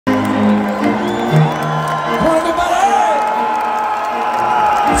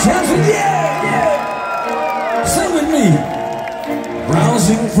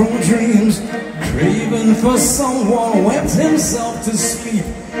rising from dreams, craving for someone, wept himself to sleep.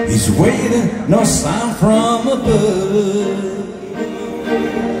 He's waiting, no sign from above.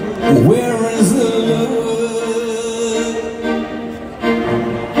 Where is the love?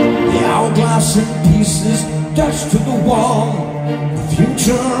 The hourglass in pieces, dashed to the wall. The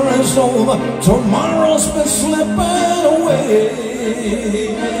future is over, tomorrow's been slipping away,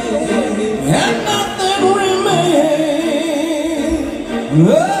 and nothing remains.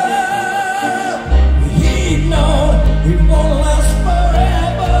 Oh, he knows it won't last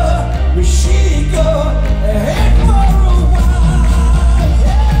forever, but she go ahead for a while.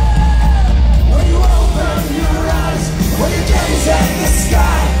 Yeah. When you open your eyes, when you gaze at the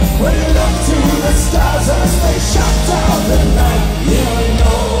sky, when you look to the stars as they shut down the night, you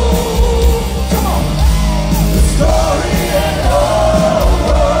know, come on, the story ain't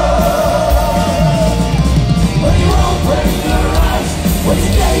over. When you open your eyes, when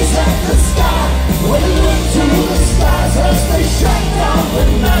you gaze at the sky, when you look to the stars as they shut down the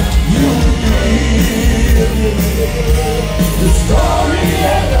night, you need the story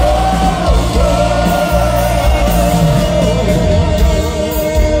ain't over.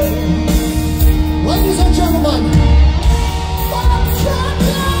 Ladies and gentlemen, Bob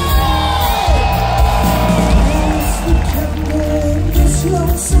Catley! It's the candle in this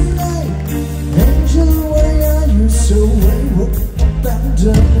lonesome night. Angel, where are you? So wayward,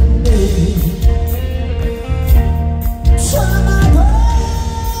 abandoned.